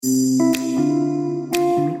Ever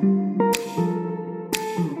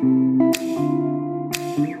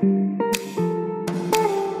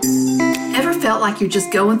felt like you're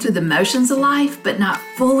just going through the motions of life, but not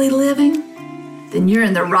fully living? Then you're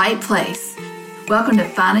in the right place. Welcome to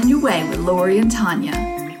Finding Your Way with Lori and Tanya.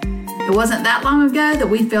 It wasn't that long ago that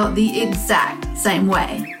we felt the exact same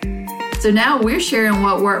way. So now we're sharing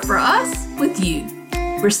what worked for us with you.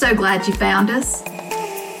 We're so glad you found us.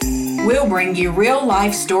 We'll bring you real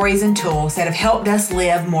life stories and tools that have helped us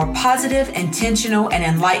live more positive, intentional, and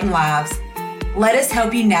enlightened lives. Let us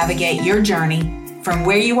help you navigate your journey from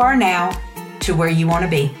where you are now to where you want to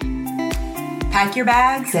be. Pack your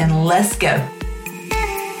bags and let's go.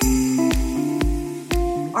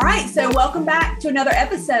 All right, so welcome back to another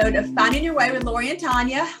episode of Finding Your Way with Lori and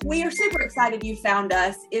Tanya. We are super excited you found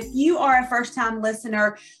us. If you are a first-time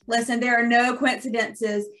listener, listen, there are no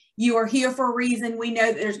coincidences. You are here for a reason. We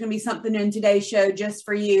know that there's going to be something in today's show just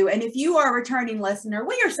for you. And if you are a returning listener,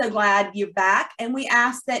 we are so glad you're back. And we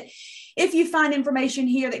ask that if you find information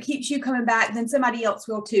here that keeps you coming back, then somebody else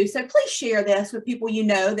will too. So please share this with people you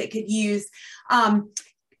know that could use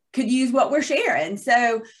what we're sharing.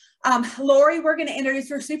 So Lori, we're going to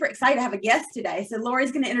introduce, we're super excited to have a guest today. So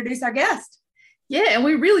Lori's going to introduce our guest. Yeah, and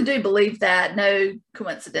we really do believe that, no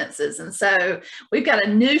coincidences. And so we've got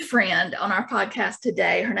a new friend on our podcast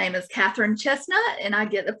today. Her name is Catherine Chestnut, and I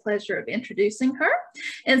get the pleasure of introducing her.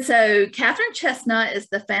 And so Catherine Chestnut is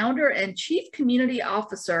the founder and chief community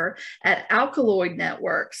officer at Alkaloid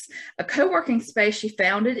Networks, a co-working space she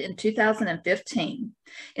founded in 2015.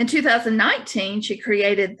 In 2019, she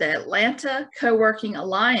created the Atlanta Co-working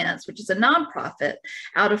Alliance, which is a nonprofit,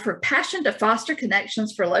 out of her passion to foster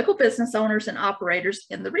connections for local business owners and operators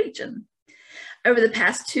in the region. Over the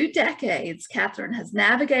past 2 decades, Catherine has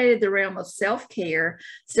navigated the realm of self-care,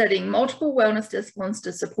 studying multiple wellness disciplines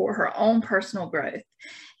to support her own personal growth.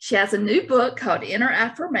 She has a new book called Inner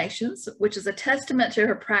Affirmations, which is a testament to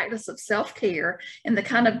her practice of self-care and the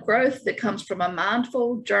kind of growth that comes from a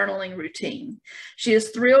mindful journaling routine. She is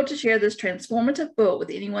thrilled to share this transformative book with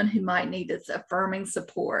anyone who might need its affirming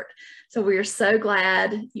support. So we are so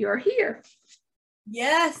glad you're here.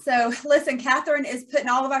 Yes. So listen, Catherine is putting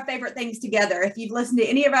all of our favorite things together. If you've listened to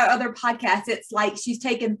any of our other podcasts, it's like she's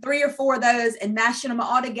taken 3 or 4 of those and mashing them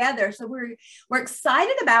all together. So we're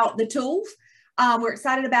excited about the tools. We're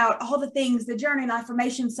excited about all the things, the journey and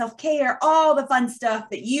affirmation, self-care, all the fun stuff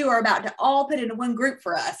that you are about to all put into one group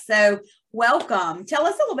for us. So welcome. Tell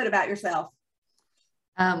us a little bit about yourself.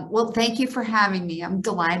 Well, thank you for having me. I'm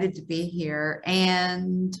delighted to be here.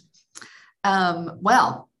 And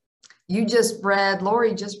Lori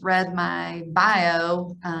just read my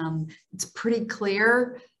bio. It's pretty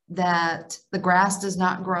clear that the grass does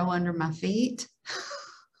not grow under my feet.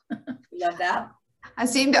 Love that. I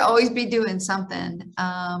seem to always be doing something.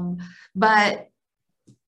 But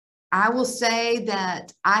I will say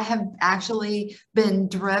that I have actually been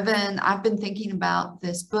driven. I've been thinking about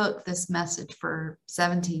this book, this message for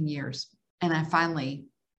 17 years. And I finally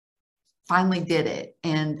did it.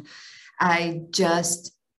 And I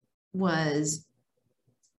just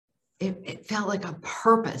it felt like a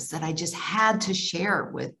purpose that I just had to share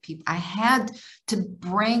with people. I had to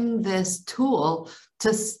bring this tool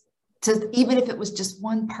to even if it was just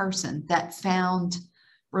one person that found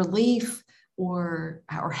relief or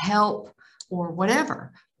help or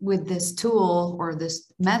whatever with this tool or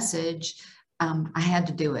this message, I had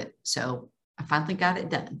to do it. So I finally got it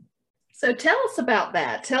done. So tell us about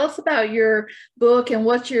that. Tell us about your book and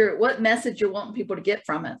what message you're wanting people to get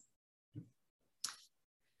from it.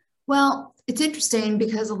 Well, it's interesting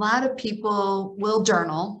because a lot of people will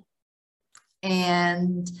journal,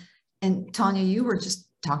 and Tanya, you were just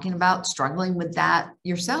talking about struggling with that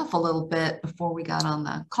yourself a little bit before we got on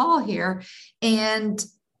the call here. And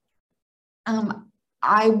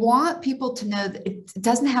I want people to know that it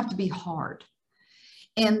doesn't have to be hard.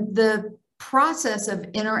 And the process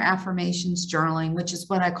of inner affirmations journaling, which is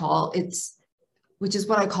what I call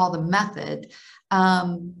the method.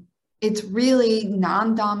 It's really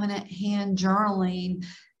non-dominant hand journaling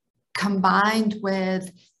combined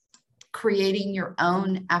with creating your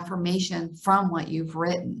own affirmation from what you've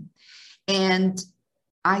written. And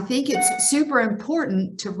I think it's super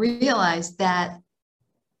important to realize that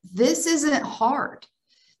this isn't hard.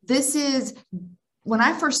 This is, when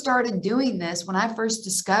I first started doing this, when I first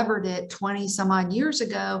discovered it 20 some odd years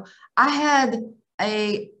ago, I had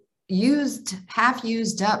a half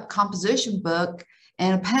used up composition book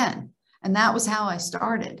and a pen. And that was how I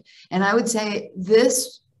started. And I would say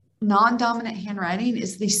this non-dominant handwriting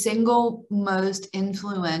is the single most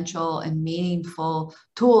influential and meaningful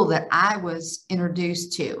tool that I was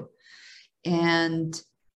introduced to. And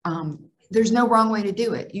There's no wrong way to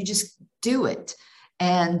do it. You just do it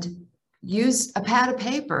and use a pad of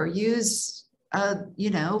paper, use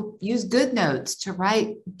GoodNotes to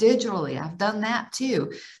write digitally. I've done that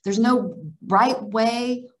too. There's no right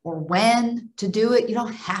way or when to do it. You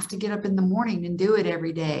don't have to get up in the morning and do it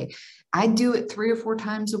every day. I do it 3 or 4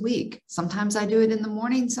 times a week. Sometimes I do it in the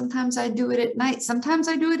morning. Sometimes I do it at night. Sometimes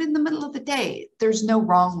I do it in the middle of the day. There's no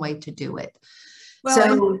wrong way to do it.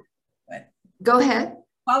 Well, Go ahead.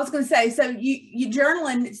 I was going to say, so you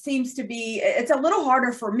journaling seems to be, it's a little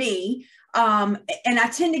harder for me. And I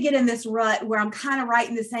tend to get in this rut where I'm kind of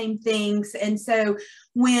writing the same things. And so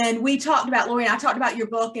when we talked about, Lori and I talked about your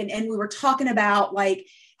book, and we were talking about like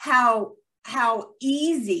how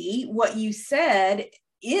easy what you said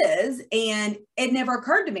is, and it never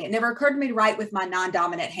occurred to me. It never occurred to me to write with my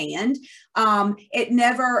non-dominant hand. It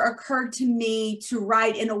never occurred to me to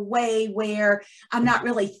write in a way where I'm not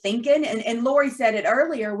really thinking. And Lori said it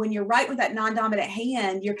earlier, when you're writing with that non-dominant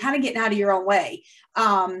hand, you're kind of getting out of your own way.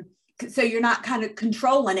 So you're not kind of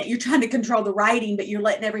controlling it. You're trying to control the writing, but you're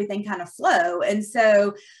letting everything kind of flow. And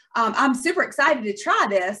so I'm super excited to try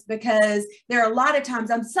this, because there are a lot of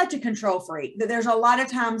times, I'm such a control freak that there's a lot of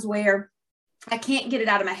times where I can't get it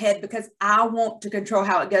out of my head because I want to control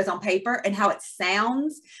how it goes on paper and how it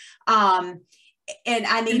sounds. And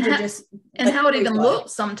I need to just... And how it even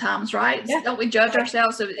looks sometimes, right? Yeah. Don't we judge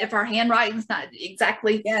ourselves if our handwriting's not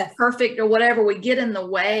exactly perfect or whatever? We get in the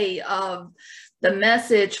way of the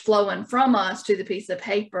message flowing from us to the piece of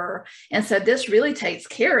paper. And so this really takes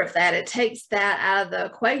care of that. It takes that out of the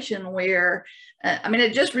equation where,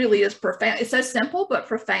 it just really is profound. It's so simple, but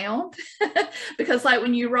profound. Because like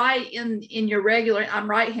when you write in your regular, I'm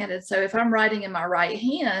right-handed. So if I'm writing in my right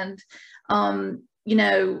hand, I'm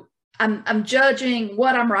judging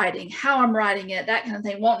what I'm writing, how I'm writing it, that kind of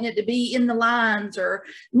thing, wanting it to be in the lines or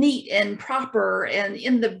neat and proper and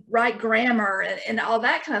in the right grammar and all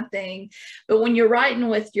that kind of thing. But when you're writing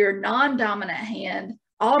with your non-dominant hand,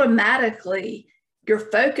 automatically your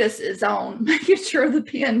focus is on making sure the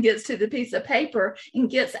pen gets to the piece of paper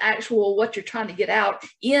and gets actual what you're trying to get out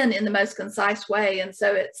in the most concise way. And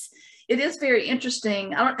so it is very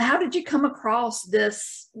interesting. How did you come across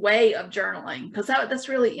this way of journaling? Because that's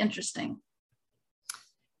really interesting.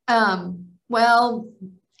 Well,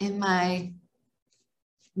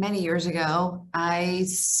 many years ago, I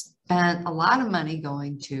spent a lot of money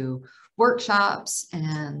going to workshops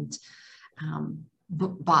and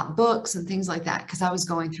bought books and things like that, because I was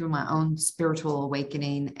going through my own spiritual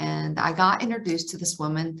awakening. And I got introduced to this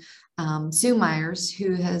woman, Sue Myers,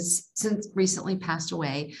 who has since recently passed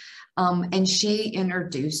away. And she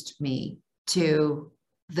introduced me to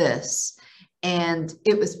this, and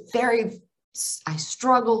it was I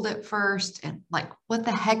struggled at first and like, what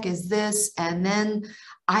the heck is this? And then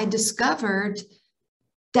I discovered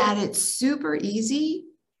that it's super easy.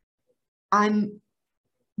 I'm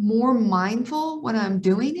more mindful when I'm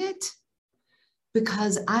doing it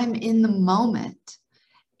because I'm in the moment.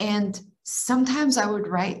 And sometimes I would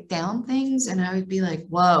write down things and I would be like,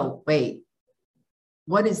 whoa, wait.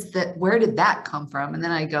 What is that? Where did that come from? And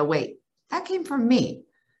then I go, wait, that came from me.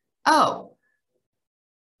 Oh,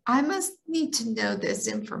 I must need to know this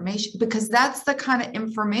information, because that's the kind of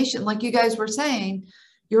information, like you guys were saying,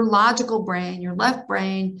 your logical brain, your left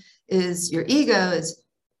brain your ego is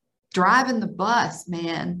driving the bus,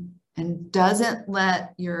 man, and doesn't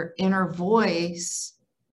let your inner voice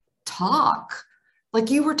talk. Like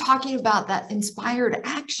you were talking about that inspired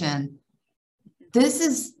action. This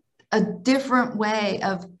is a different way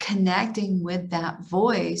of connecting with that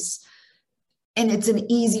voice. And it's an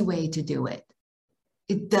easy way to do it.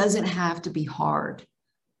 It doesn't have to be hard.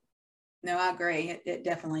 No, I agree. It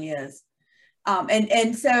definitely is.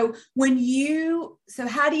 And so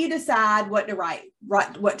how do you decide what to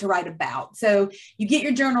write about? So you get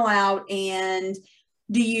your journal out, and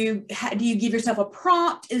do you give yourself a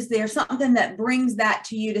prompt? Is there something that brings that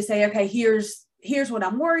to you to say, okay, here's what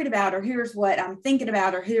I'm worried about, or here's what I'm thinking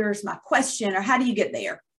about, or here's my question, or how do you get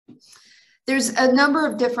there? There's a number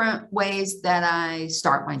of different ways that I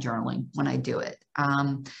start my journaling when I do it.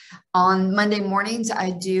 On Monday mornings, I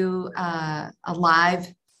do a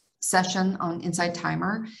live session on Insight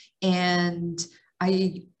Timer, and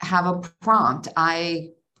I have a prompt. I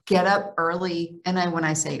get up early, and when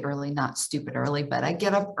I say early, not stupid early, but I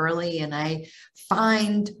get up early and I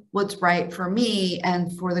find what's right for me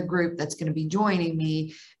and for the group that's going to be joining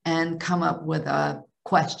me, and come up with a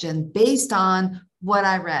question based on what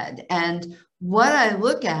I read. And what I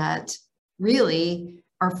look at really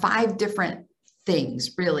are 5 different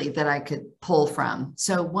things really that I could pull from.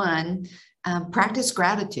 So one, practice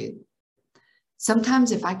gratitude.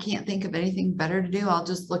 sometimes if I can't think of anything better to do, I'll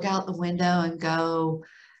just look out the window and go,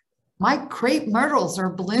 my crepe myrtles are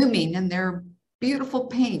blooming and they're beautiful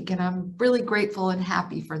pink. And I'm really grateful and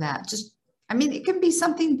happy for that. Just, I mean, it can be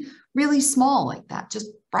something really small like that. Just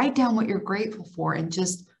write down what you're grateful for and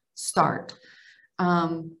just start.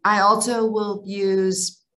 I also will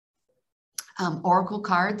use oracle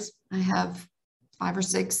cards. I have 5 or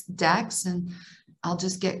 6 decks, and I'll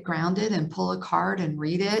just get grounded and pull a card and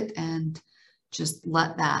read it and just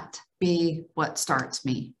let that be what starts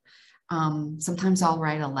me. Sometimes I'll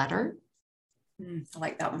write a letter. I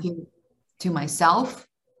like that one. To myself,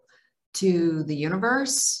 to the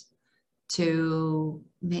universe, to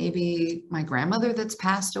maybe my grandmother that's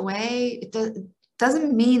passed away. It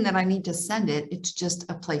doesn't mean that I need to send it. It's just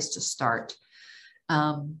a place to start.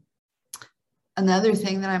 Another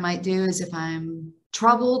thing that I might do is if I'm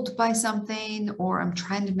troubled by something or I'm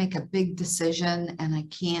trying to make a big decision and I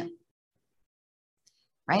can't,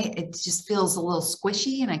 right? It just feels a little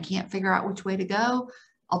squishy and I can't figure out which way to go.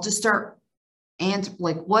 I'll just start and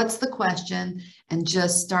like, what's the question? And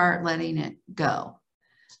just start letting it go.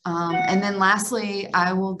 And then lastly,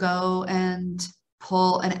 I will go and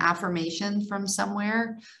pull an affirmation from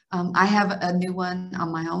somewhere. I have a new one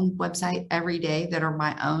on my own website every day that are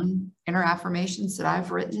my own inner affirmations that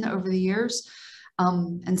I've written over the years.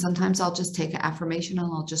 And sometimes I'll just take an affirmation and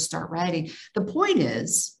I'll just start writing. The point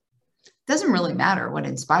is, it doesn't really matter what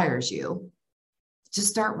inspires you. Just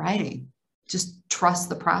start writing. Just trust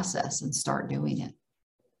the process and start doing it.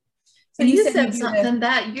 So you said something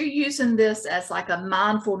that you're using this as like a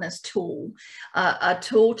mindfulness tool, a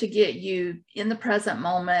tool to get you in the present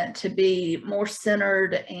moment, to be more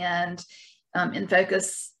centered and in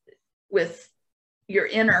focus with your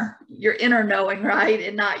inner knowing, right?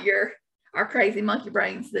 And not our crazy monkey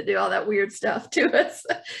brains that do all that weird stuff to us.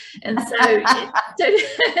 And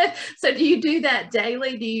so do you do that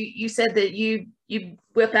daily? You said that you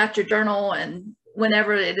whip out your journal and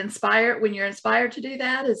whenever when you're inspired to do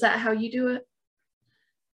that, is that how you do it?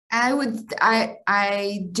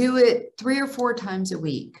 I do it 3 or 4 times a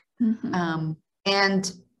week. Mm-hmm.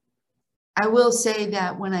 And I will say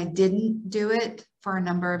that when I didn't do it for a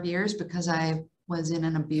number of years, because I was in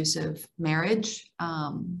an abusive marriage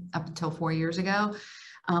up until 4 years ago,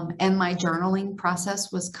 and my journaling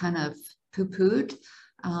process was kind of poo-pooed,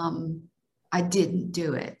 I didn't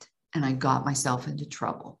do it. And I got myself into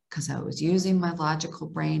trouble because I was using my logical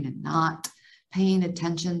brain and not paying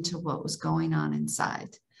attention to what was going on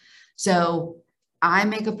inside. So I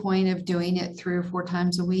make a point of doing it 3 or 4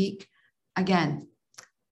 times a week. Again,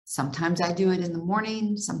 sometimes I do it in the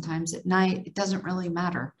morning, sometimes at night. It doesn't really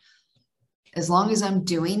matter. As long as I'm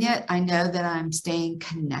doing it, I know that I'm staying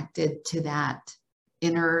connected to that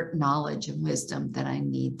inner knowledge and wisdom that I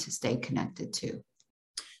need to stay connected to.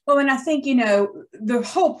 Well, and I think, the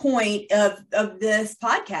whole point of this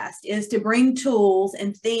podcast is to bring tools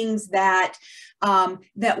and things that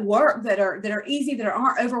work, that are easy, that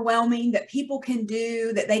aren't overwhelming, that people can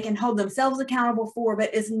do, that they can hold themselves accountable for, but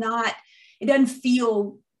it doesn't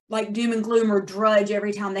feel like doom and gloom or drudge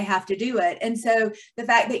every time they have to do it. And so the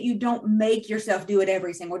fact that you don't make yourself do it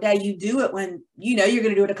every single day, you do it when you're going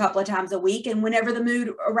to do it a couple of times a week. And whenever the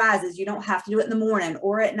mood arises, you don't have to do it in the morning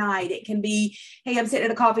or at night. It can be, hey, I'm sitting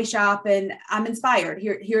at a coffee shop and I'm inspired.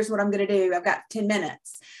 Here's what I'm going to do. I've got 10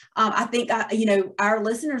 minutes. I think, our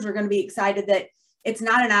listeners are going to be excited that it's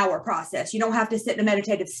not an hour process. You don't have to sit in a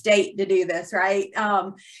meditative state to do this, right?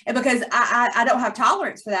 And because I don't have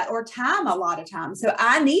tolerance for that or time a lot of times. So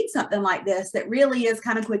I need something like this that really is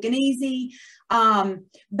kind of quick and easy, but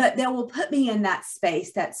that will put me in that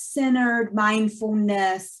space, that centered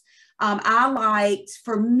mindfulness. I liked,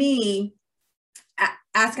 for me,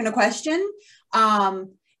 asking a question. I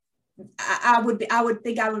would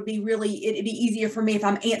think it'd be easier for me if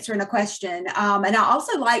I'm answering a question. And I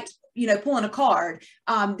also liked, pulling a card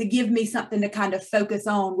to give me something to kind of focus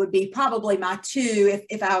on would be probably my 2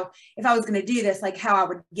 if I was going to do this, like how I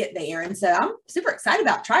would get there. And so I'm super excited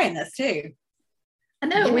about trying this too. I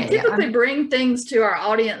know we typically bring things to our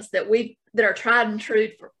audience that are tried and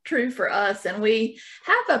true for us. And we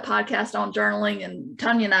have a podcast on journaling, and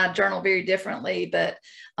Tanya and I journal very differently, but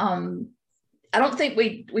I don't think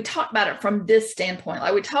we talked about it from this standpoint.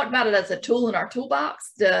 Like, we talked about it as a tool in our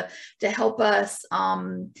toolbox to help us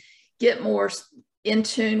get more in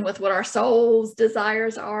tune with what our soul's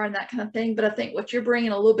desires are and that kind of thing. But I think what you're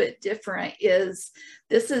bringing a little bit different is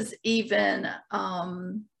this is even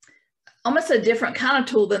almost a different kind of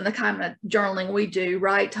tool than the kind of journaling we do,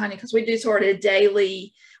 right, Tanya? Because we do sort of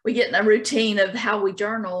daily, we get in a routine of how we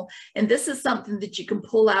journal. And this is something that you can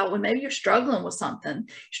pull out when maybe you're struggling with something.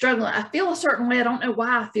 I feel a certain way. I don't know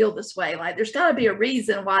why I feel this way. Like there's got to be a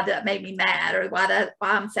reason why that made me mad, or why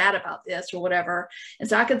I'm sad about this or whatever. And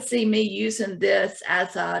so I could see me using this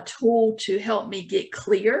as a tool to help me get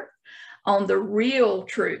clear on the real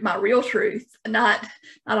truth, my real truth, not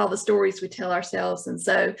all the stories we tell ourselves. And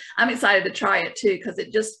so I'm excited to try it too,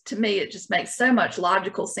 because to me, it just makes so much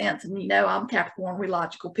logical sense. And I'm Capricorn, we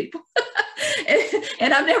logical people.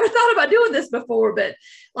 and I've never thought about doing this before, but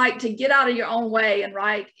like to get out of your own way and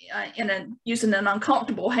write using an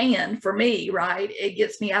uncomfortable hand for me, right? It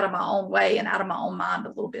gets me out of my own way and out of my own mind a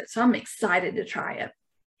little bit. So I'm excited to try it.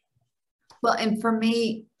 Well, and for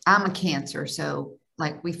me, I'm a Cancer, so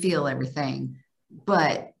like we feel everything,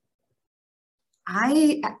 but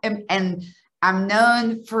I am, and I'm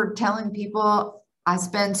known for telling people I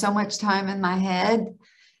spend so much time in my head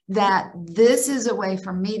that this is a way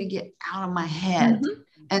for me to get out of my head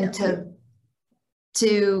and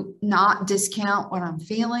to not discount what I'm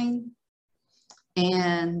feeling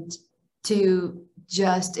and to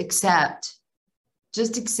just accept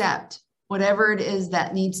whatever it is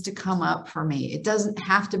that needs to come up for me. It doesn't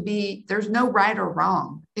have to be, there's no right or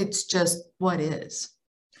wrong. It's just what is.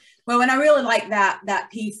 Well, and I really like that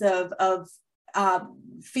piece of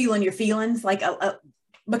feeling your feelings, like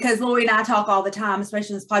because Lori and I talk all the time,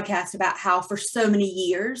 especially in this podcast, about how for so many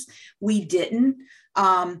years we didn't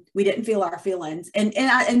feel our feelings, and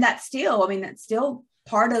that's still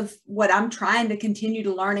part of what I'm trying to continue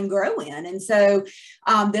to learn and grow in. And so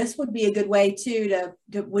this would be a good way too,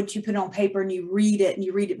 to once you put it on paper and you read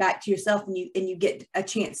it back to yourself, and you get a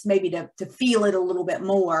chance maybe to feel it a little bit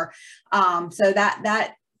more. So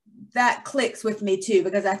that clicks with me too,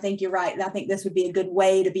 because I think you're right. And I think this would be a good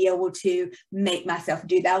way to be able to make myself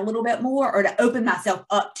do that a little bit more, or to open myself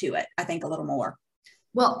up to it, I think, a little more.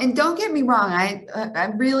 Well, and don't get me wrong. I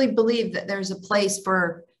really believe that there's a place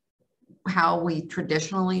for how we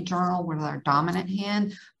traditionally journal with our dominant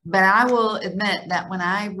hand. But I will admit that when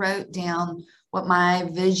I wrote down what my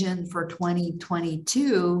vision for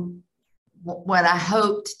 2022, what I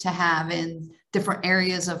hoped to have in different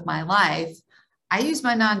areas of my life, I used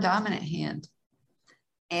my non-dominant hand,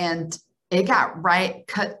 and it got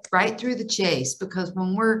cut right through the chase, because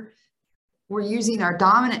when we're using our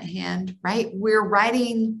dominant hand, right, we're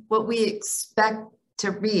writing what we expect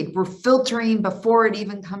to read. We're filtering before it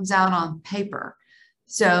even comes out on paper.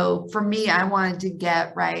 So for me, I wanted to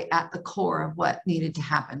get right at the core of what needed to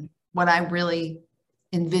happen, what I really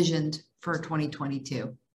envisioned for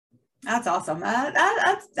 2022. That's awesome.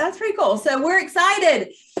 That's pretty cool. So we're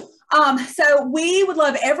excited. So we would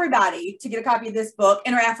love everybody to get a copy of this book,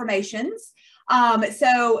 Inner Affirmations.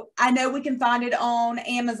 So I know we can find it on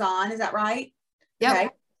Amazon. Is that right? Yep. Okay.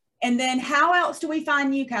 And then how else do we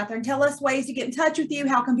find you, Catherine? Tell us ways to get in touch with you.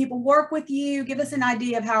 How can people work with you? Give us an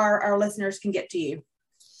idea of how our listeners can get to you.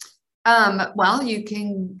 Well, you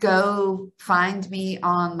can go find me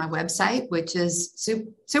on my website, which is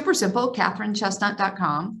super simple,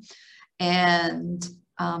 catherinechestnut.com. And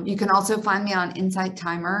you can also find me on Insight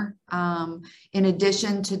Timer. In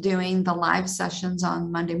addition to doing the live sessions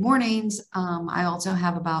on Monday mornings, I also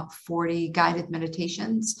have about 40 guided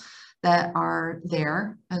meditations that are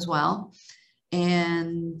there as well.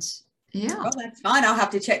 And yeah. Well, that's fine. I'll have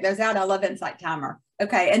to check those out. I love Insight Timer.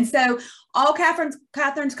 Okay. And so all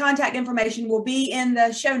Catherine's contact information will be in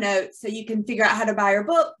the show notes, so you can figure out how to buy her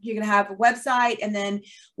book. You're going to have a website, and then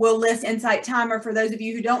we'll list Insight Timer. For those of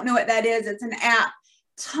you who don't know what that is, it's an app,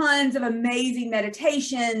 tons of amazing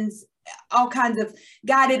meditations, all kinds of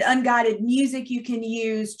guided, unguided music you can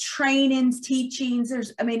use, trainings, teachings.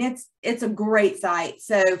 It's a great site.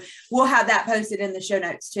 So we'll have that posted in the show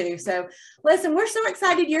notes too. So listen, we're so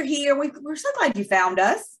excited you're here. We're so glad you found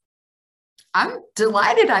us. I'm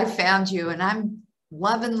delighted I found you, and I'm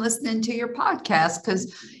loving listening to your podcast,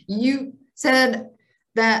 because you said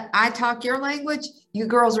that I talk your language. You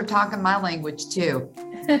girls are talking my language too.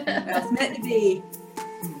 That's meant to be.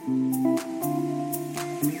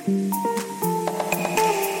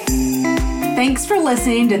 Thanks for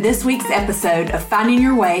listening to this week's episode of Finding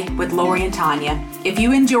Your Way with Lori and Tanya. If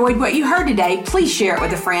you enjoyed what you heard today, please share it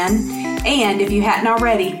with a friend. And if you hadn't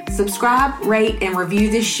already, subscribe, rate, and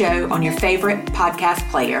review this show on your favorite podcast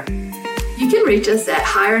player. You can reach us at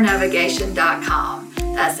highernavigation.com.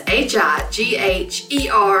 That's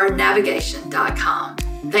HIGHER navigation.com.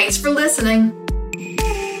 Thanks for listening.